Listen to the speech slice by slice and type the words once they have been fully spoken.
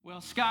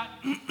Well, Scott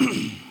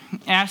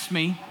asked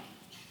me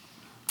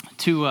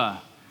to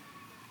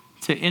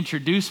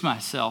introduce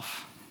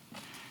myself,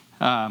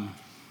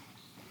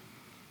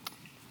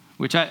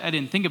 which I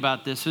didn't think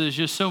about this. So there's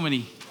just so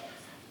many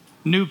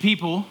new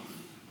people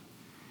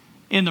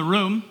in the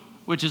room,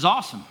 which is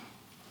awesome.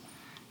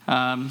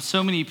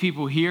 So many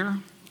people here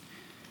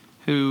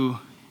who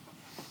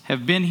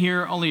have been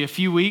here only a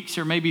few weeks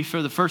or maybe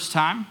for the first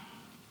time.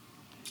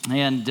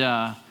 And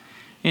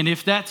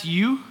if that's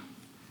you,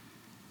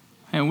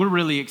 and we're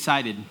really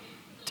excited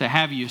to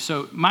have you.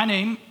 So my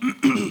name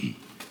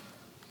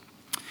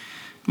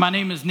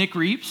is Nick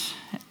Reeves.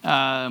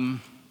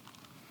 My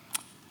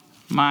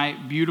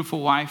beautiful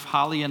wife,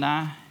 Holly, and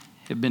I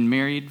have been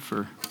married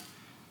for,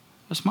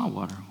 that's my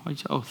water.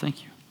 Oh,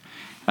 thank you.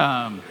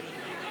 Are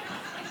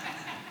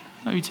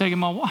you taking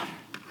my water?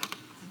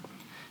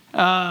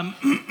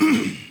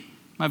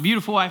 My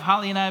beautiful wife,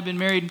 Holly, and I have been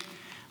married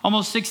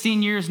almost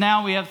 16 years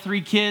now. We have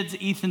 3 kids.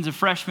 Ethan's a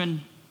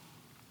freshman.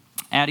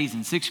 Addie's in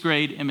 6th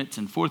grade. Emmett's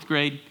in 4th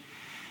grade.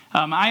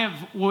 I have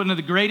one of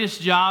the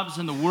greatest jobs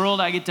in the world.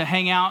 I get to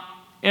hang out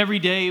every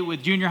day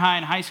with junior high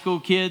and high school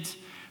kids.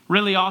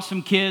 Really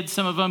awesome kids.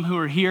 Some of them who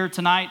are here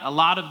tonight. A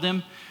lot of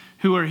them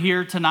who are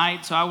here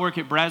tonight. So I work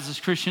at Brazos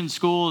Christian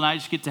School, and I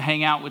just get to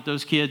hang out with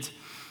those kids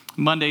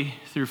Monday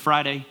through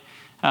Friday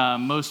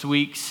most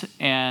weeks.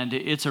 And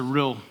it's a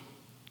real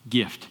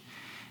gift.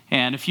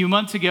 And a few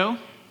months ago,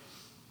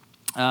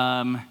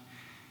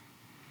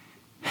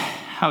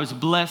 I was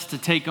blessed to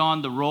take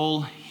on the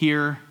role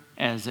here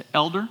as an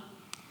elder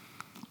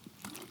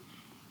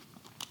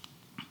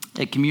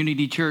at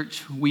Community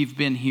Church. We've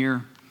been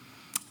here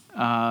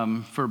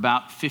for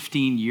about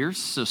 15 years.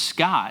 So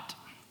Scott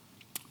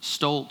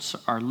Stoltz,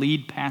 our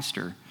lead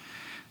pastor,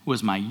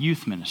 was my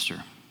youth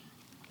minister.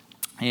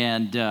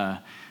 And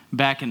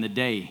back in the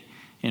day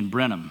in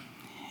Brenham.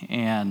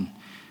 And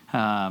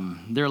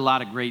there are a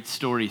lot of great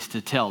stories to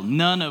tell,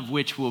 none of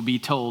which will be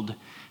told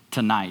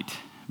tonight.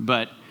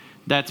 But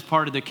that's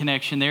part of the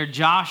connection there.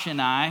 Josh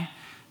and I,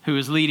 who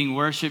is leading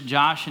worship,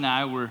 Josh and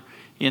I were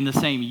in the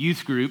same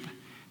youth group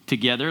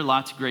together.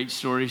 Lots of great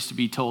stories to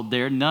be told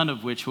there, none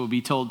of which will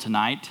be told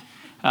tonight.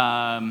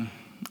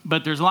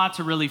 But there's lots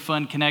of really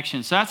fun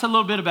connections. So that's a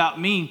little bit about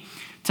me.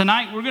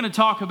 Tonight we're going to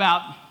talk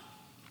about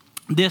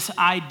this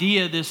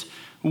idea, this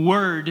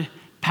word,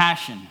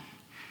 passion.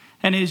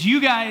 And as you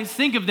guys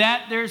think of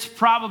that, there's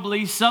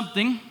probably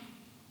something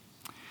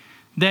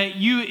that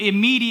you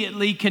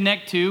immediately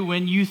connect to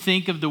when you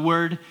think of the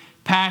word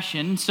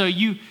passion. So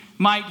you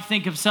might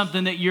think of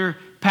something that you're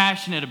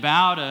passionate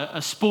about,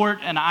 a sport,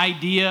 an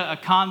idea, a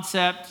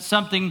concept,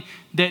 something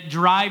that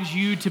drives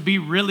you to be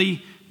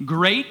really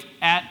great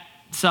at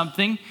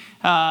something.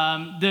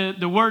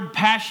 The word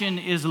passion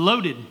is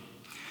loaded.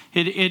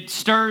 It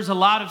stirs a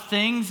lot of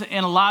things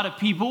in a lot of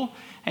people.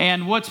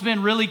 And what's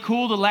been really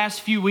cool the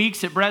last few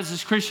weeks at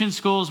Brazos Christian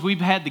Schools,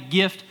 we've had the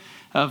gift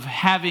of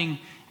having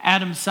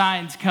Adam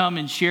Sines come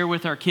and share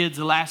with our kids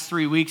the last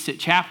 3 weeks at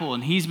chapel.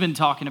 And he's been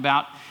talking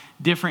about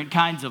different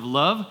kinds of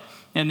love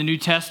in the New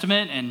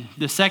Testament. And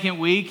the second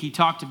week, he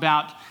talked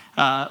about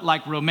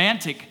like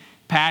romantic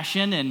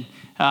passion. And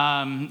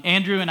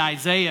Andrew and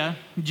Isaiah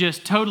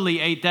just totally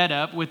ate that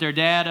up with their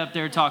dad up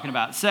there talking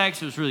about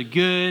sex. It was really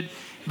good,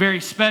 very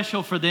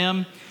special for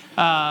them.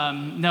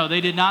 No,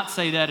 they did not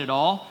say that at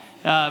all.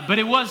 But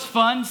it was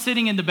fun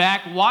sitting in the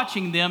back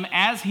watching them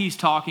as he's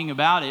talking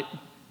about it.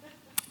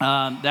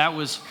 That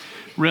was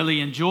really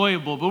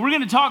enjoyable. But we're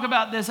going to talk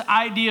about this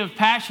idea of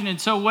passion.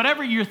 And so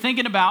whatever you're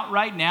thinking about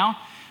right now,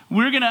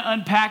 we're going to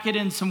unpack it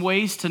in some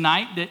ways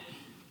tonight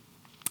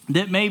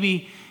that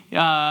maybe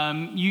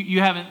you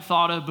haven't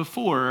thought of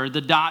before, or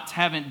the dots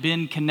haven't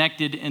been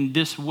connected in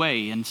this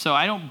way. And so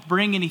I don't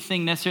bring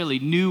anything necessarily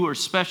new or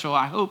special.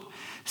 I hope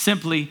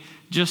simply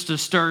just to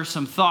stir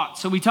some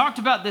thoughts. So we talked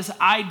about this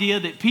idea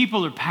that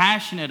people are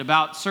passionate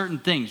about certain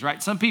things,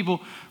 right? Some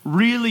people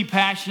really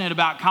passionate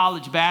about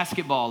college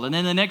basketball. And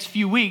then the next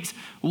few weeks,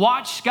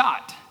 watch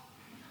Scott.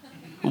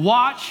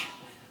 Watch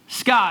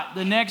Scott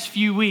the next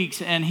few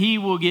weeks, and he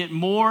will get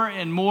more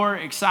and more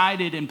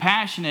excited and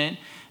passionate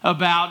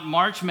about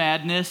March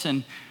Madness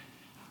and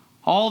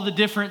all the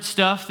different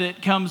stuff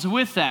that comes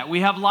with that.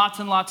 We have lots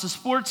and lots of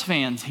sports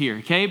fans here,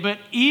 okay? But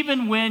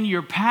even when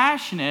you're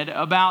passionate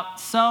about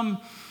some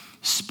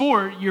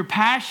sport, your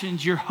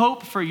passions, your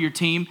hope for your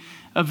team,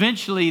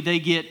 eventually they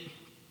get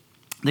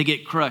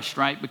crushed,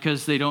 right?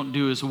 Because they don't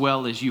do as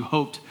well as you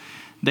hoped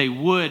they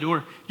would.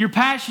 Or you're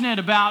passionate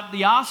about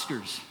the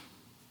Oscars,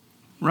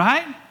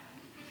 right?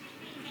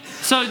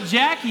 So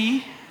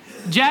Jackie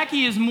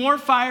is more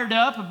fired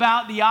up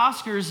about the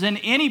Oscars than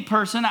any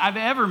person I've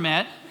ever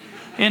met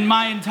in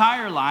my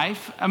entire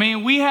life. I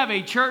mean, we have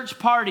a church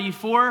party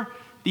for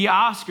the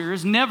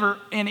Oscars. Never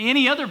in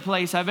any other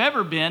place I've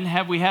ever been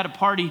have we had a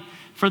party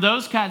for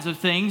those kinds of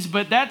things,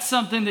 but that's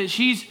something that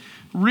she's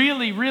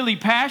really, really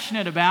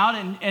passionate about.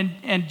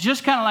 And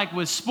just kind of like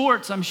with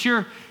sports, I'm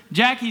sure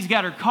Jackie's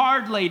got her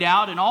card laid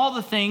out and all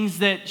the things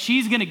that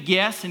she's going to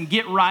guess and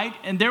get right.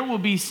 And there will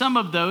be some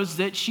of those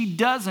that she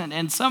doesn't.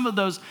 And some of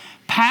those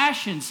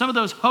passions, some of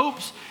those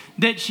hopes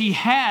that she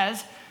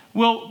has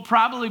will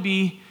probably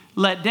be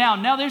let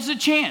down. Now, there's a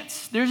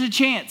chance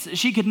that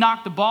she could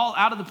knock the ball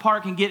out of the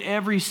park and get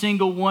every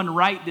single one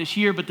right this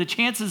year, but the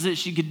chances that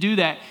she could do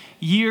that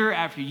year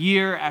after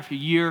year after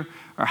year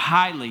are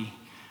highly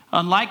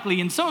unlikely.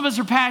 And some of us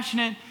are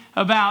passionate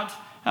about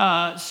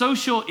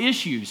social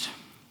issues,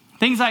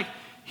 things like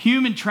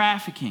human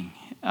trafficking,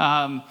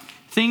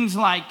 things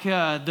like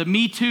the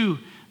Me Too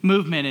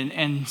movement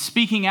and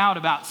speaking out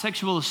about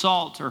sexual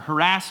assault or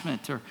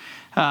harassment or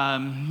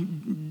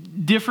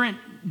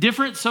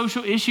different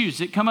social issues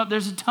that come up.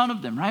 There's a ton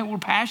of them, right? We're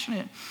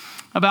passionate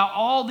about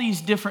all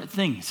these different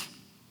things.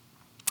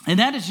 And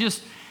that is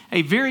just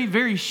a very,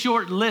 very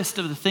short list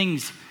of the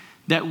things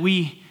that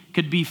we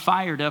could be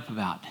fired up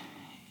about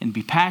and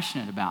be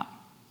passionate about.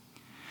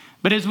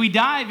 But as we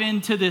dive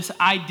into this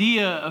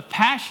idea of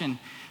passion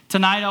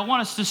tonight, I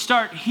want us to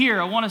start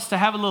here. I want us to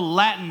have a little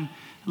Latin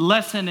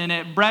lesson. And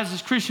at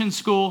Brazos Christian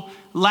School,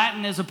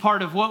 Latin is a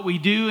part of what we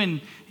do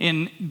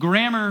in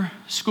grammar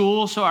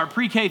school. So our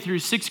pre-K through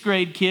 6th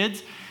grade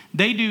kids,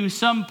 they do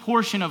some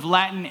portion of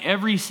Latin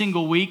every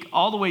single week,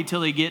 all the way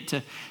till they get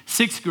to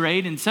 6th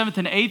grade. In 7th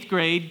and 8th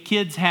grade,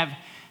 kids have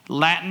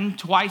Latin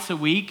twice a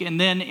week. And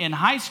then in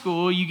high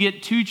school, you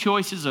get two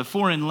choices of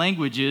foreign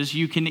languages.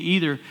 You can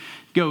either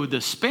go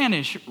the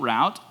Spanish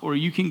route or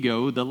you can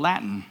go the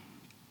Latin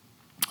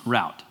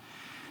route.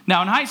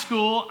 Now, in high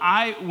school,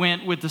 I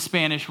went with the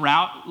Spanish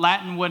route.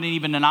 Latin wasn't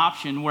even an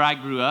option where I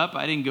grew up.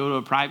 I didn't go to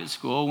a private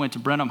school. I went to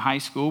Brenham High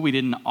School. We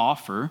didn't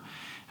offer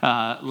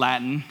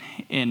Latin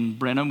in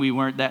Brenham. We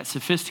weren't that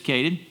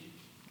sophisticated.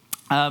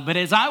 But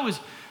as I was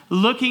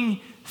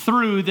looking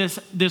through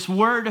this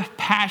word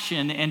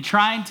passion and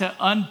trying to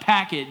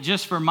unpack it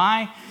just for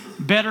my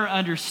better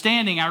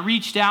understanding, I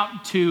reached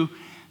out to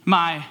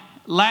my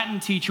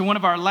Latin teacher, one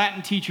of our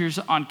Latin teachers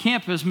on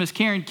campus, Miss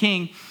Karen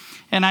King,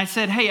 and I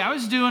said, hey, I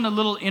was doing a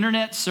little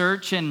internet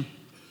search, and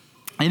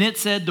it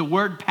said the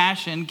word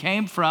passion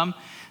came from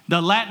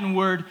the Latin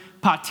word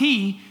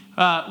pati,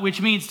 which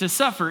means to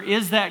suffer.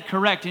 Is that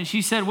correct? And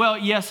she said, well,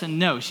 yes and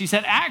no. She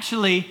said,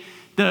 actually,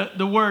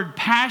 the word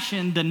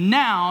passion, the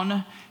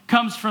noun,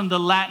 comes from the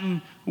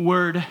Latin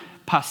word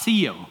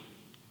passio.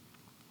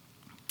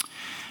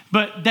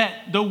 But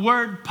that the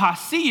word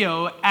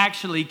passio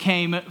actually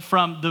came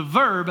from the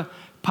verb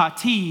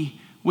pati,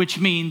 which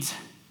means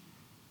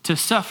to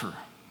suffer.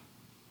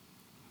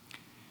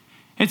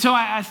 And so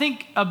I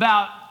think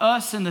about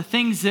us and the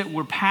things that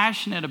we're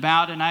passionate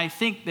about, and I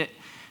think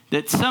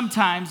that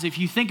sometimes if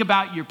you think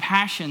about your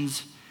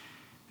passions,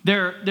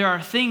 there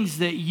are things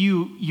that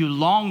you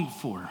long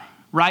for,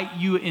 right?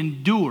 You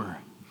endure.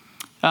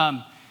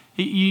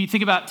 You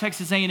think about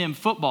Texas A&M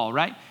football,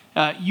 right?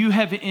 You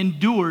have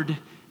endured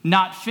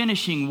not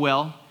finishing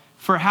well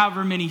for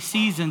however many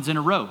seasons in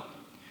a row,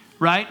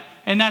 right?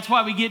 And that's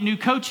why we get new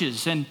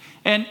coaches.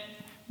 And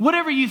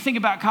whatever you think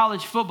about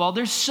college football,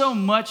 there's so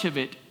much of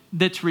it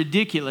that's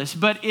ridiculous,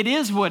 but it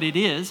is what it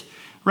is,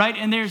 right?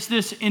 And there's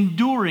this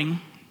enduring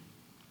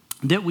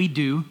that we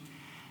do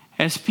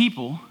as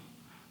people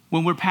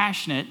when we're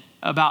passionate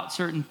about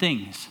certain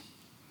things.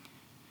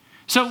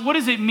 So what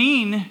does it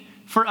mean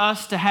for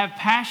us to have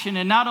passion?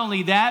 And not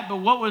only that, but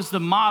what was the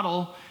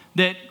model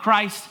that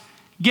Christ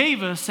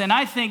gave us? And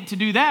I think to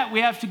do that,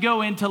 we have to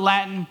go into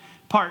Latin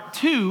part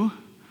 2,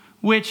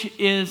 which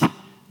is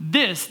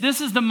this.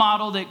 This is the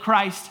model that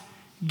Christ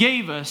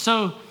gave us.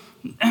 So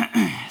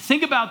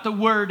think about the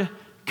word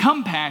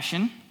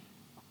compassion.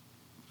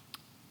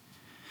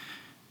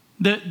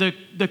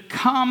 The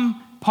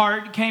com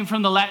part came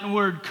from the Latin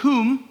word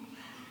cum,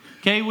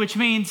 okay, which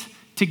means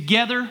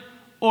together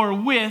or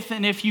with.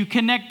 And if you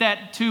connect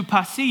that to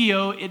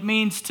passio, it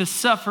means to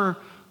suffer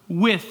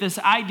with, this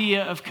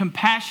idea of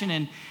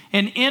compassion.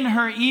 And in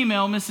her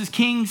email, Mrs.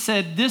 King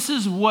said, this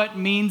is what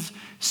means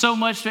so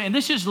much to, and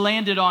this just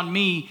landed on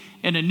me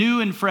in a new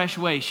and fresh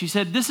way. She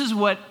said, this is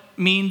what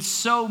means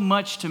so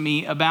much to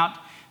me about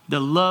the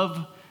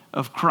love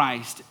of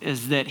Christ,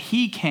 is that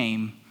he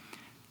came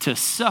to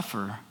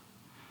suffer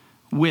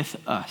with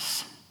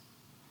us.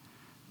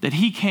 That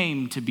he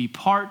came to be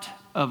part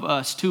of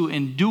us, to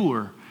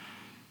endure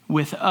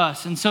with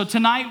us. And so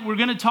tonight we're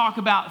going to talk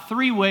about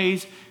 3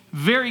 ways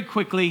very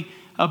quickly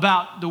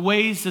about the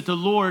ways that the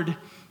Lord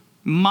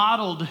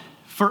modeled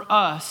for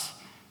us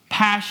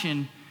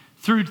passion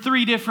through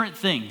 3 different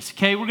things.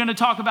 Okay, we're going to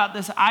talk about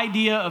this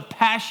idea of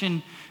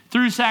passion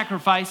through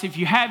sacrifice. If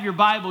you have your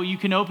Bible, you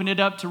can open it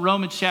up to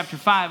Romans chapter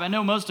 5. I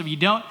know most of you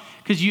don't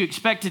because you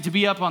expect it to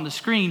be up on the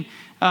screen,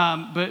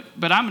 but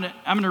I'm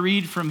gonna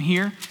read from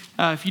here.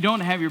 If you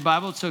don't have your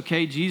Bible, it's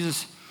okay.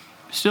 Jesus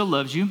still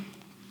loves you.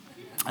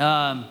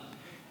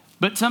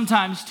 But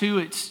sometimes too,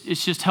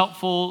 it's just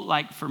helpful,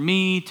 like for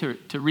me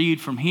to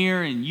read from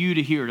here and you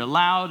to hear it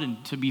aloud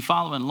and to be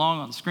following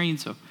along on the screen.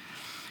 So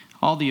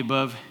all the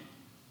above,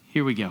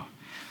 here we go.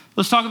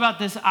 Let's talk about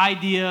this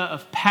idea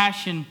of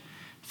passion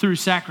through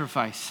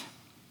sacrifice.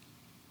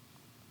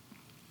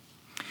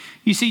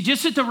 You see,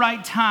 just at the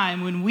right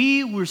time, when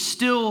we were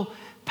still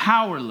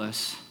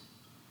powerless,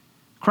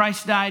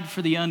 Christ died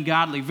for the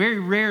ungodly. Very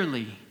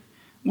rarely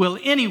will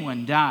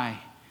anyone die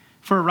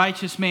for a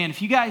righteous man.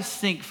 If you guys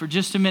think for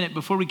just a minute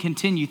before we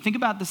continue, think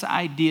about this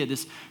idea,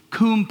 this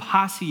cum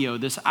passio,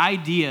 this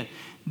idea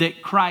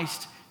that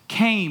Christ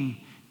came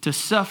to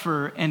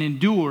suffer and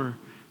endure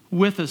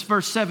with us.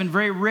 Verse 7,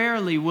 very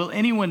rarely will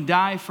anyone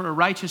die for a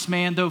righteous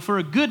man, though for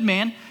a good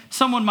man,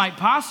 someone might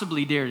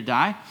possibly dare to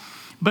die.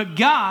 But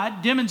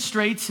God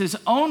demonstrates his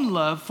own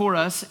love for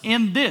us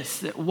in this,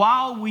 that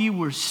while we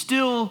were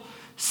still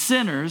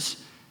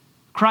sinners,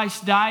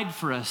 Christ died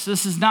for us.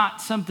 This is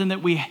not something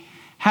that we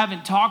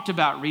haven't talked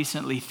about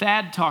recently.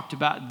 Thad talked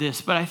about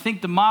this, but I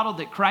think the model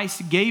that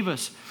Christ gave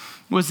us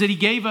was that he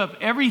gave up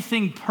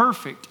everything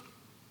perfect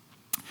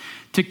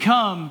to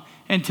come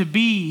and to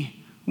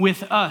be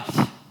with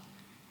us,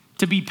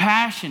 to be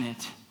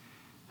passionate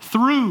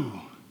through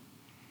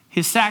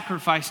his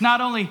sacrifice, not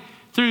only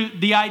through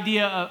the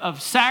idea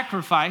of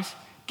sacrifice,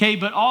 okay,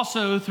 but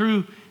also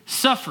through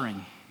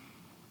suffering.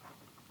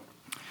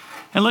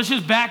 And let's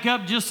just back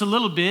up just a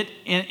little bit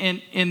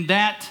in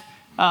that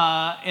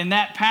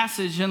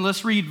passage, and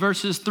let's read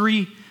verses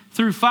 3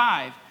 through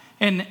 5.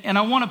 And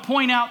I want to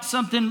point out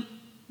something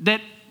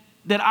that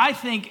I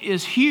think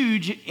is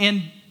huge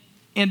in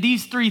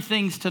these three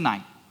things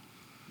tonight.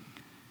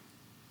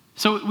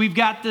 So we've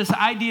got this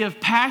idea of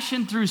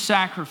passion through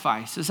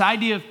sacrifice, this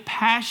idea of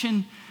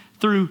passion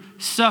through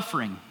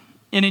suffering.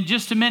 And in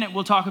just a minute,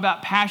 we'll talk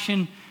about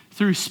passion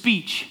through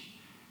speech.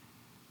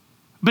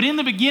 But in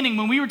the beginning,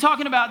 when we were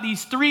talking about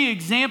these three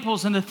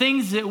examples and the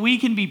things that we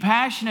can be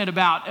passionate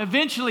about,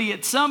 eventually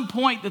at some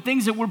point, the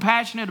things that we're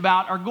passionate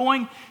about are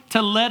going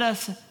to let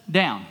us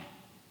down.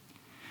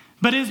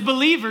 But as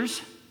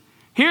believers,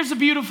 here's the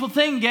beautiful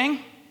thing, gang.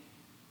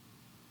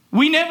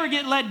 We never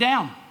get let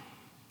down.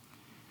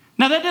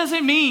 Now, that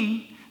doesn't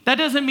mean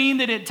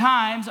that at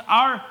times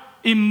our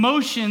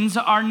emotions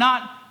are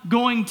not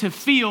going to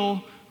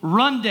feel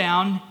run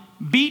down,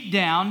 beat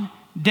down,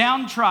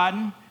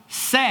 downtrodden,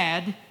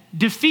 sad,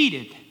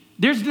 defeated.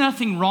 There's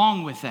nothing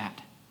wrong with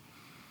that.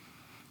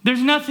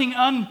 There's nothing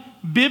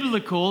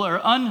unbiblical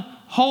or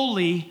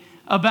unholy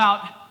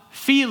about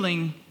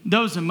feeling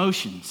those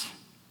emotions.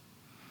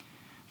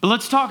 But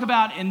let's talk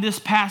about in this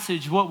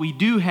passage what we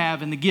do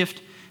have and the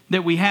gift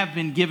that we have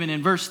been given.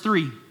 In verse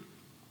 3.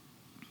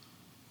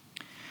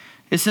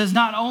 It says,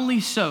 not only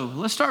so,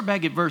 let's start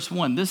back at verse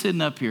 1. This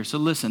isn't up here, so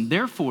listen.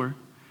 Therefore,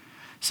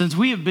 since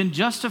we have been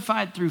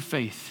justified through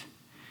faith,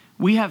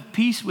 we have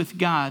peace with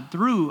God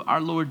through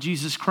our Lord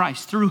Jesus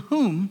Christ, through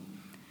whom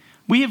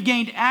we have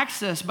gained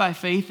access by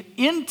faith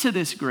into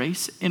this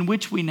grace in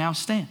which we now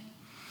stand.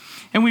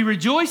 And we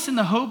rejoice in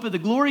the hope of the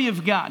glory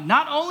of God.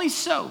 Not only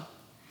so,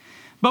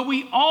 but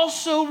we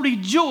also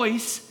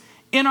rejoice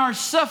in our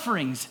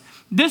sufferings.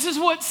 This is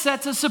what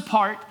sets us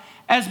apart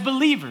as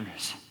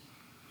believers.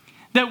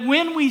 That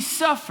when we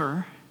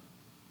suffer,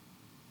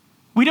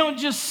 we don't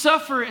just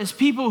suffer as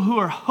people who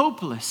are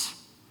hopeless,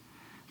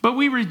 but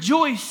we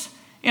rejoice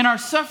in our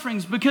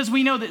sufferings because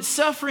we know that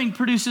suffering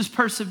produces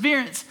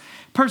perseverance,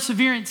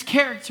 perseverance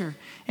character,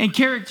 and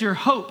character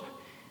hope.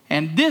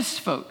 And this,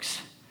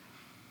 folks,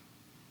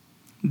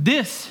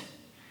 this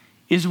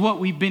is what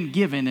we've been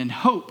given, and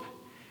hope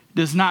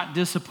does not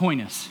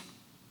disappoint us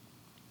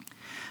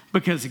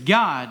because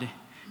God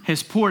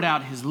has poured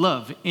out his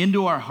love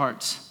into our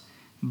hearts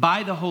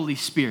by the Holy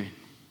Spirit,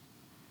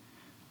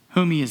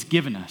 whom he has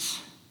given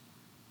us.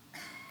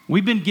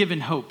 We've been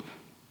given hope.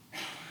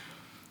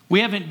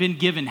 We haven't been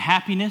given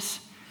happiness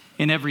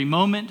in every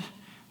moment.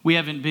 We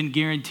haven't been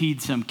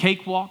guaranteed some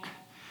cakewalk.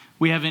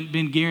 We haven't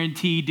been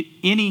guaranteed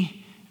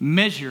any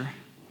measure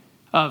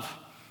of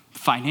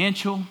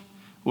financial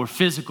or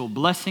physical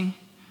blessing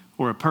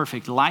or a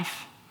perfect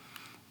life.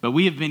 But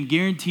we have been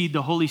guaranteed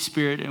the Holy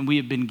Spirit, and we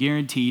have been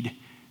guaranteed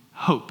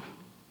hope.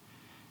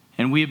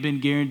 And we have been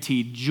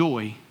guaranteed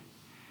joy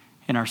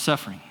in our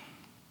suffering.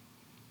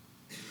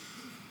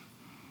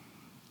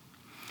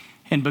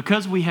 And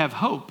because we have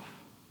hope,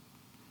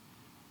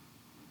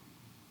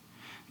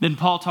 then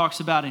Paul talks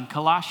about in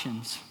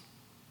Colossians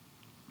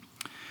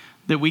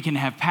that we can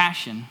have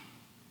passion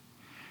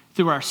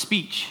through our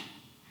speech.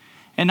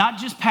 And not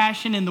just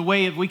passion in the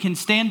way of we can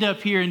stand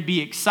up here and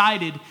be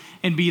excited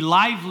and be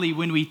lively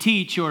when we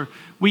teach, or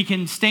we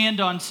can stand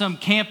on some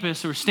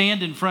campus or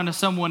stand in front of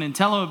someone and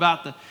tell them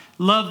about the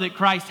love that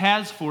Christ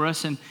has for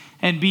us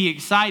and be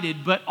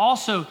excited, but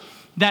also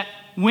that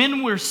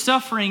when we're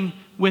suffering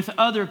with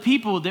other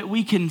people, that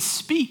we can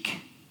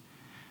speak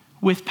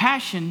with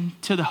passion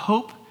to the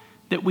hope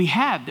that we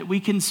have, that we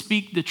can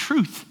speak the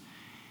truth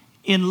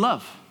in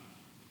love.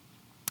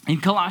 In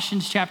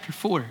Colossians chapter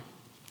 4,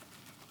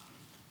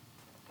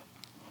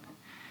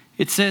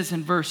 it says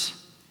in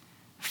verse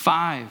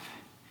 5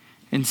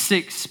 and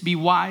 6, be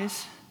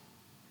wise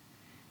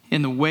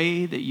in the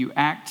way that you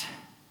act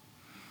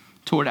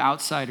toward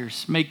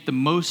outsiders. Make the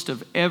most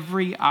of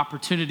every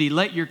opportunity.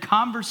 Let your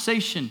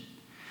conversation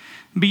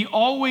be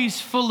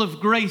always full of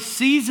grace,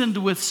 seasoned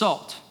with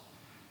salt,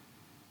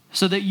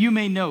 so that you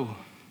may know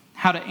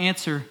how to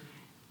answer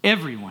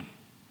everyone,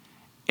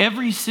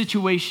 every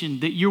situation,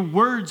 that your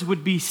words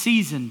would be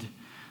seasoned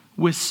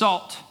with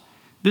salt.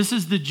 This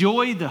is the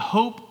joy, the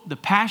hope, the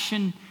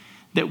passion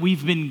that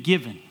we've been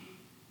given.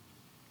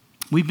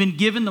 We've been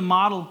given the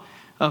model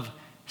of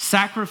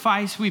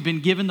sacrifice. We've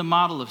been given the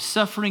model of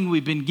suffering.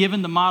 We've been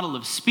given the model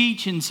of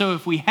speech. And so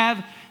if we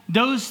have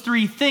those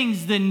three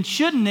things, then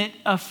shouldn't it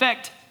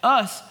affect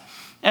us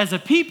as a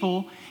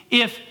people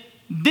if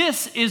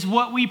this is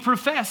what we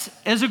profess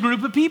as a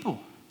group of people?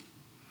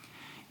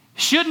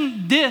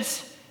 Shouldn't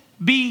this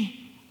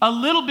be a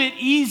little bit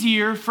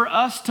easier for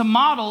us to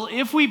model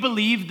if we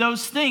believe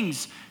those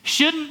things?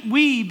 Shouldn't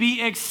we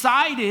be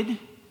excited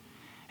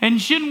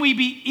and shouldn't we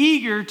be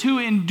eager to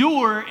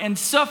endure and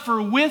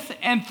suffer with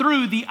and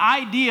through the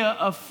idea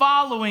of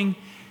following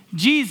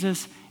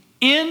Jesus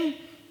in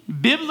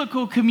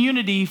biblical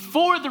community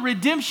for the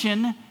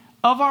redemption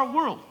of our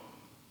world?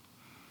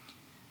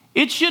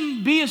 It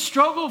shouldn't be a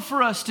struggle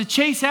for us to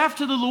chase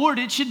after the Lord.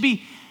 It should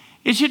be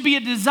a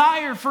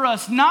desire for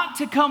us not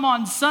to come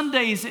on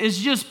Sundays as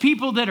just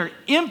people that are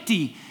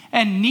empty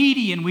and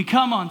needy, and we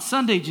come on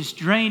Sunday just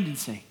drained and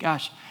say,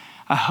 gosh,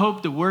 I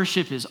hope the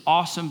worship is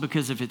awesome,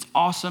 because if it's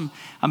awesome,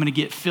 I'm going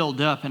to get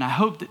filled up. And I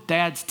hope that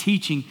Dad's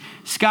teaching,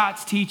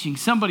 Scott's teaching,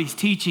 somebody's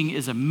teaching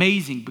is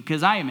amazing,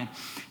 because I am in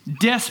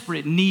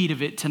desperate need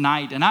of it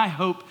tonight. And I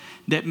hope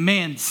that,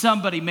 man,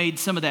 somebody made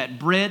some of that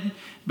bread,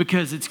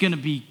 because it's going to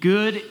be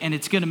good and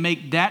it's going to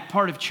make that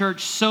part of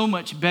church so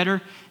much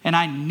better. And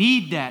I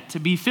need that to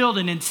be filled.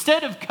 And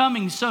instead of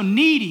coming so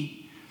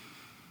needy,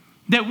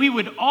 that we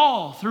would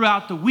all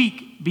throughout the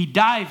week be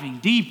diving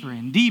deeper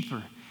and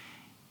deeper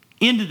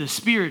into the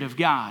Spirit of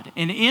God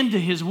and into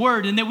His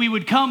Word, and that we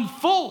would come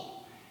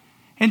full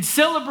and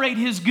celebrate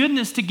His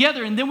goodness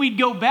together. And then we'd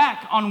go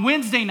back on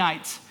Wednesday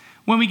nights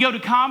when we go to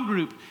Com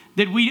Group,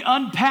 that we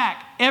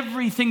unpack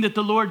everything that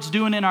the Lord's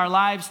doing in our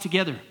lives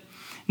together.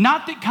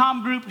 Not that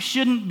Com Group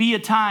shouldn't be a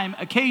time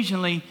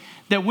occasionally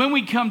that when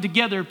we come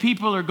together,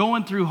 people are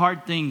going through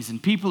hard things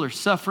and people are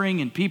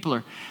suffering and people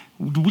are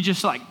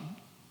just like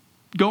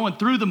going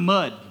through the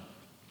mud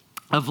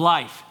of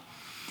life.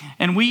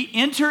 And we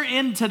enter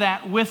into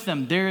that with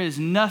them. There is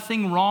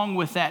nothing wrong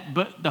with that.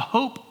 But the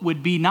hope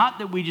would be not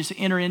that we just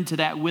enter into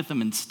that with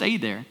them and stay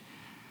there,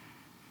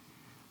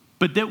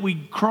 but that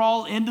we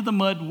crawl into the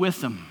mud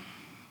with them.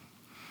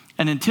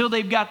 And until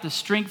they've got the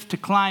strength to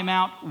climb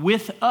out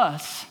with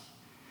us,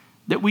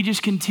 that we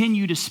just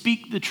continue to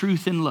speak the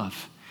truth in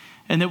love.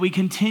 And that we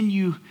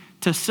continue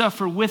to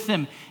suffer with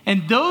them.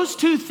 And those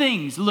two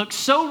things look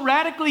so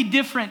radically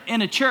different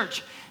in a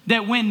church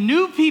that when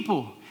new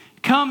people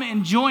come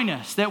and join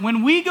us, that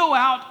when we go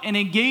out and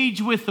engage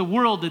with the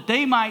world, that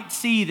they might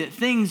see that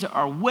things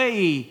are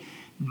way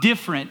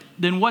different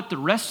than what the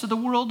rest of the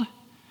world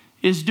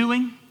is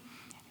doing.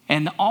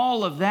 And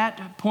all of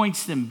that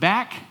points them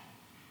back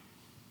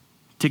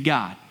to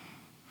God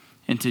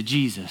and to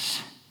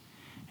Jesus.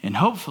 And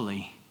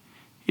hopefully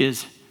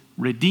is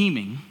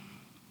redeeming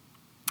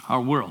our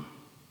world.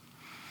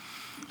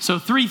 So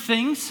three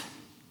things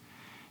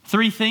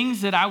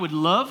that I would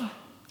love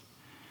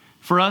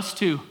for us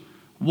to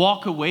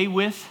walk away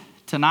with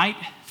tonight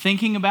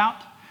thinking about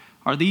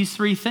are these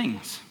three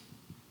things.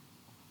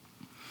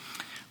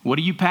 What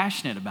are you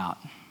passionate about?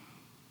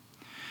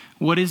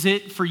 What is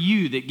it for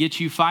you that gets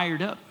you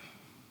fired up?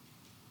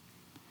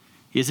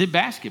 Is it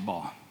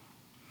basketball?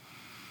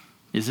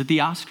 Is it the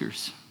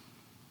Oscars?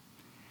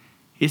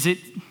 Is it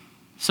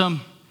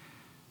some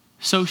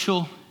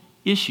social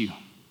issue?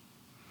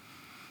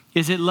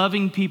 Is it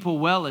loving people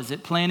well? Is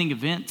it planning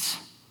events?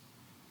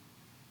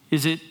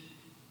 Is it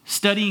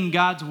studying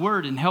God's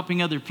word and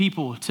helping other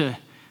people to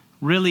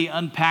really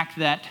unpack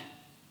that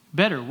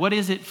better? What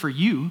is it for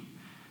you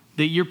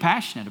that you're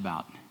passionate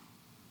about?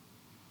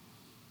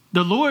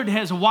 The Lord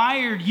has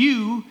wired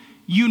you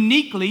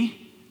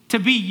uniquely to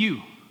be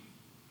you.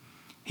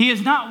 He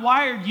has not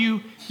wired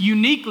you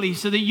uniquely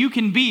so that you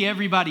can be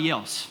everybody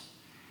else.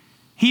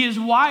 He has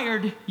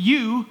wired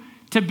you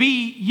to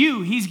be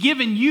you. He's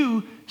given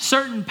you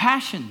certain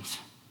passions.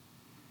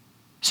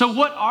 So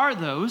what are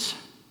those?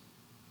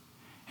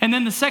 And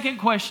then the second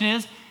question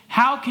is,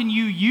 how can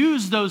you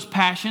use those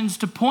passions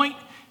to point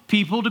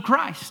people to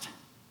Christ?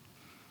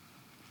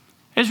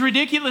 As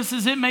ridiculous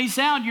as it may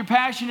sound, your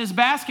passion is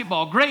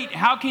basketball. Great.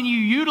 How can you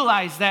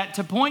utilize that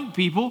to point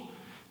people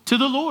to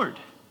the Lord?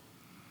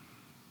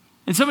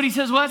 And somebody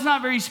says, well, that's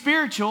not very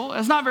spiritual.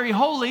 That's not very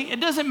holy. It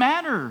doesn't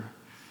matter.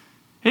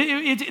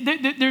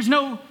 There's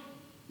no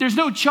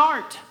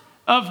chart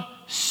of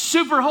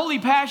super holy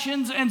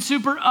passions and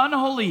super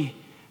unholy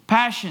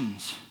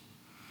passions.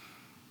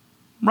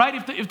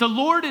 Right? If the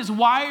Lord has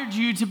wired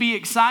you to be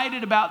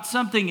excited about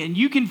something and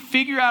you can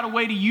figure out a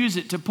way to use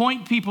it to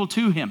point people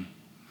to Him,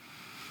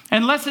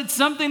 unless it's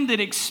something that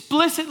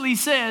explicitly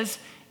says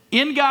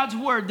in God's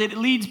word that it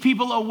leads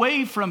people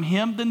away from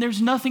Him, then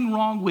there's nothing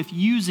wrong with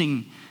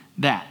using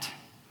that.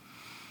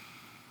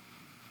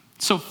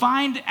 So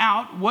find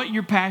out what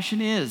your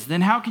passion is. Then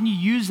how can you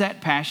use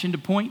that passion to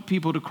point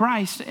people to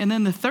Christ? And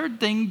then the third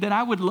thing that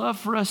I would love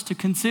for us to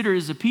consider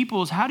as a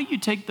people is, how do you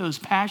take those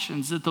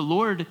passions that the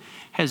Lord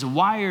has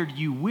wired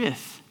you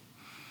with?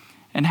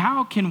 And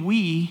how can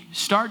we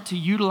start to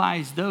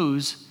utilize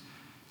those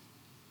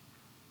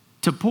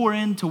to pour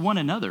into one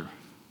another?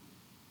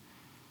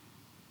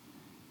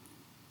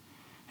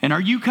 And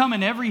are you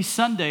coming every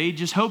Sunday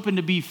just hoping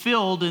to be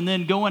filled and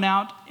then going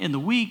out in the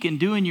week and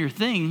doing your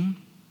thing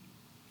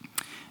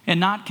and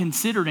not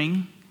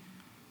considering,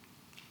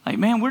 like,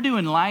 man, we're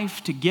doing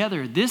life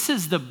together. This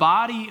is the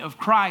body of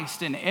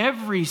Christ, and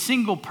every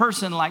single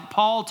person, like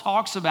Paul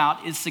talks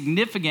about, is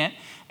significant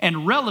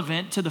and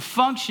relevant to the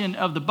function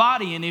of the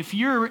body. And if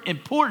you're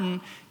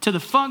important to the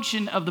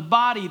function of the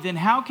body, then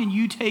how can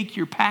you take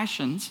your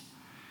passions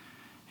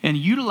and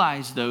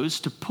utilize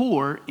those to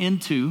pour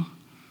into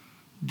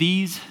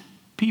these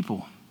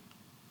people?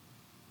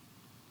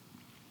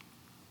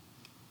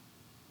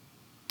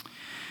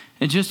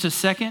 In just a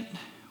second,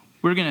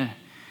 we're going to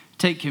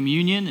take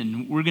communion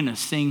and we're going to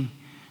sing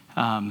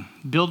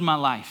Build My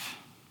Life.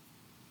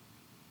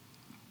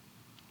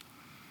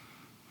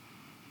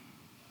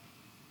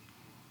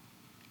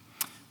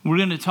 We're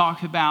going to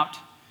talk about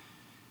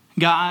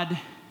God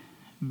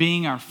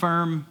being our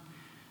firm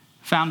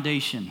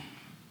foundation.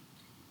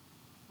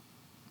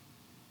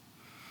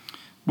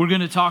 We're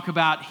going to talk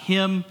about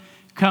Him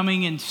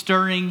coming and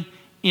stirring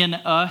in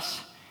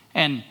us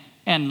and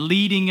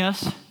leading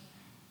us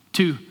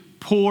to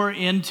pour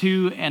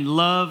into and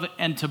love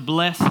and to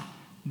bless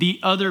the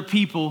other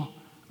people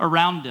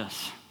around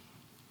us.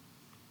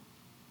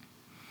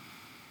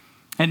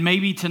 And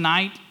maybe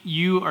tonight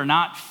you are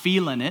not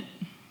feeling it.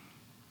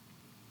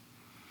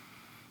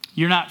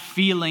 You're not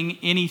feeling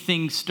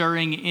anything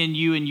stirring in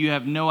you, and you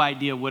have no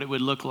idea what it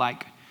would look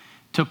like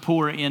to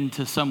pour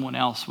into someone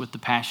else with the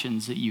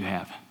passions that you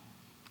have.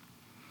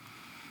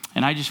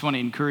 And I just want to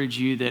encourage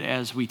you that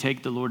as we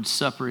take the Lord's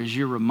Supper, as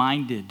you're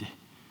reminded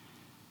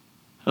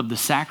of the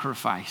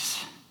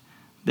sacrifice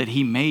that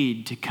He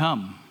made to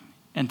come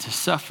and to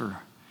suffer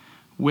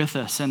with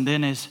us. And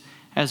then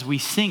as we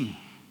sing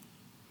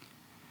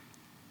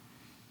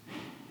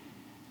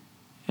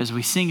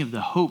of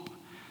the hope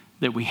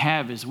that we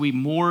have as we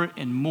more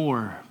and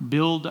more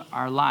build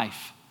our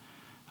life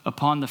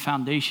upon the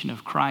foundation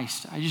of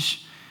Christ, I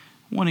just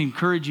want to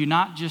encourage you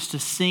not just to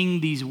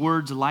sing these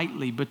words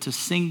lightly, but to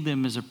sing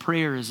them as a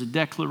prayer, as a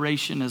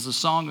declaration, as a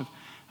song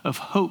of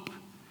hope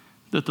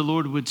that the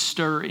Lord would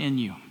stir in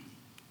you.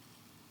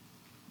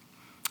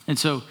 And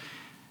so,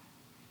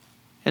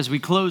 as we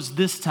close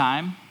this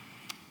time,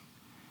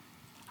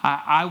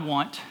 I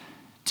want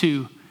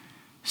to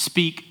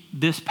speak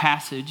this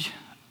passage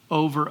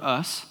over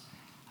us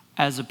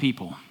as a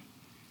people.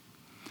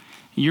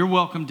 You're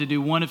welcome to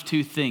do one of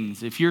two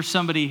things. If you're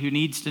somebody who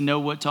needs to know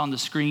what's on the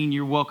screen,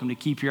 you're welcome to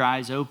keep your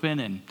eyes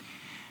open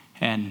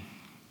and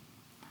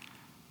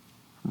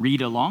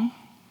read along.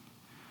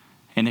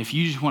 And if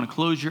you just want to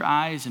close your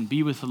eyes and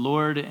be with the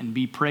Lord and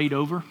be prayed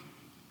over.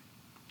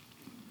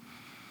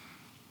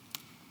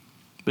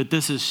 But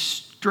this is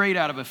straight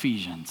out of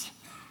Ephesians.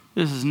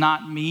 This is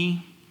not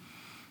me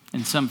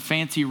and some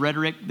fancy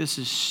rhetoric. This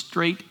is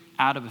straight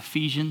out of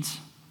Ephesians.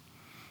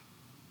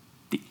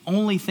 The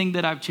only thing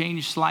that I've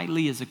changed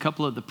slightly is a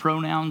couple of the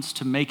pronouns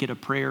to make it a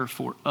prayer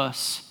for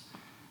us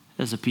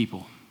as a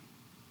people.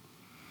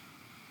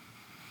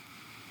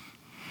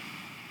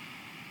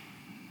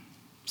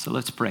 So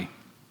let's pray.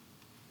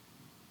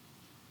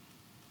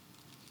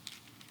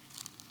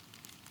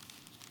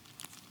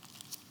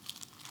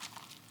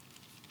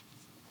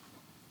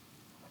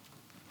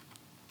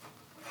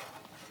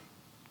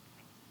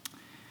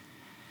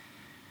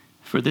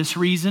 For this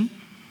reason,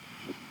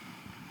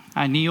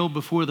 I kneel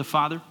before the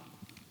Father,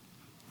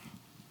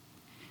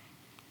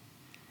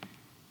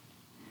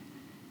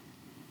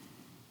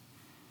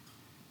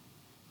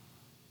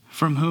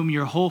 from whom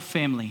your whole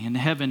family in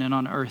heaven and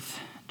on earth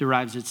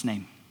derives its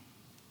name.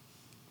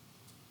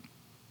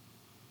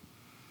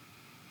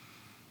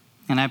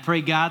 And I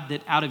pray, God,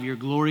 that out of your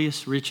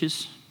glorious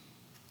riches,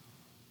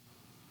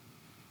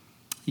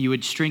 you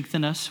would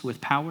strengthen us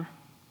with power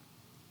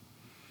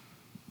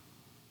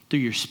through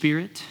your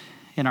Spirit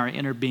in our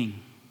inner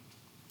being.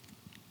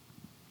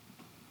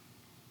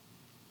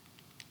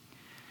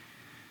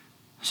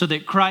 So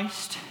that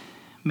Christ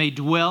may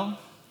dwell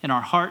in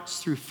our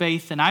hearts through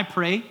faith. And I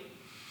pray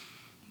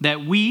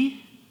that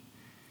we,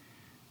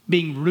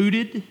 being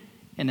rooted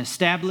and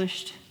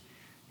established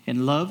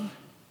in love,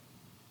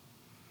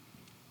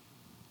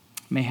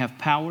 may have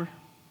power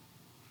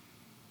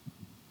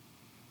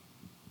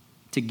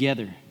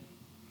together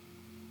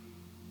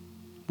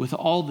with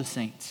all the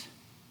saints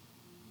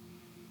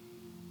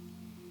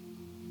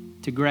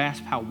to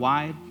grasp how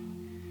wide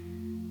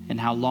and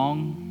how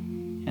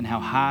long and how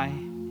high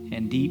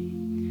and deep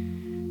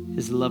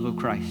is the love of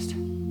Christ.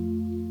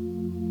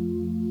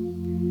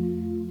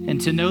 And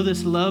to know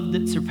this love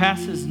that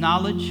surpasses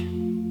knowledge,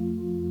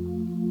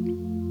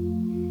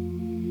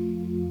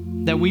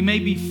 that we may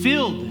be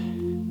filled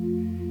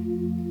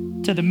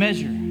to the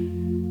measure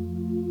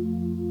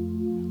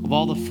of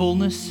all the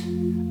fullness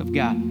of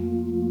God.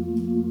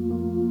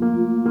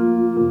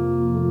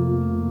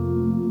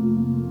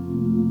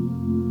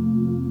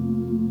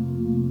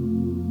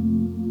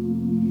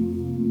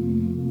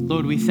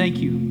 Lord, we thank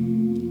you.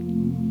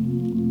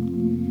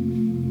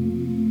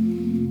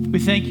 We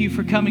thank you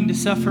for coming to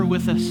suffer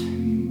with us.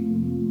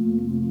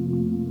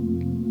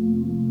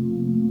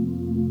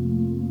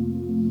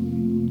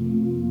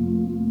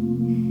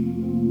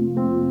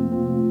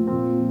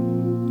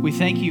 We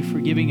thank you for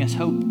giving us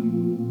hope.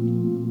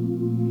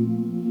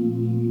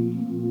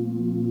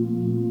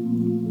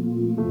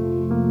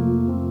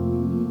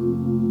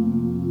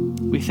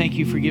 We thank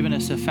you for giving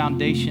us a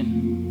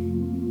foundation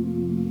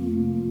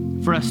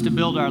for us to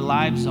build our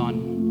lives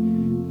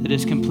on that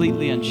is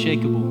completely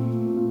unshakable.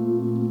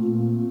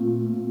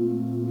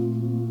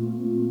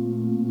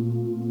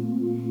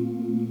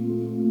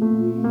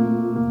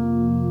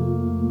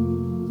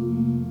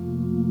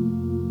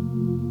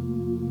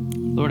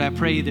 Lord, I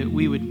pray that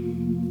we would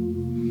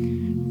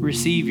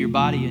receive your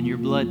body and your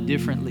blood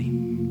differently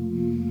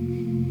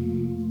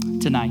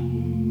tonight.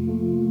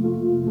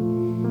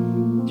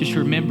 Just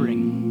remembering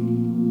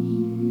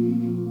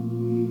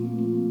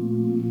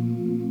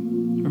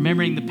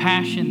the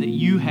passion that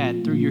you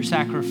had through your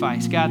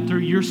sacrifice, God, through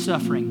your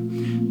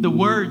suffering, the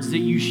words that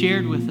you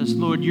shared with us,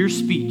 Lord, your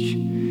speech,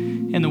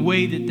 and the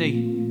way that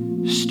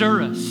they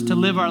stir us to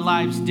live our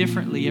lives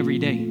differently every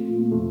day.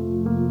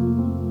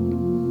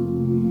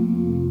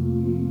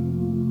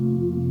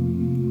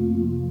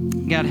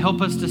 God,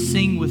 help us to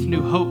sing with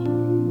new hope.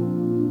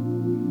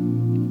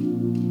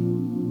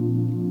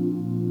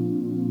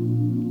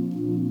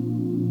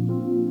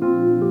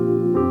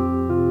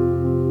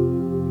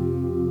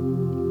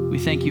 We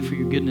thank you for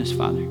your goodness,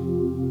 Father.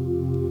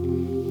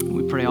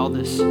 We pray all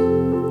this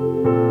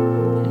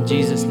in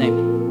Jesus'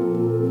 name.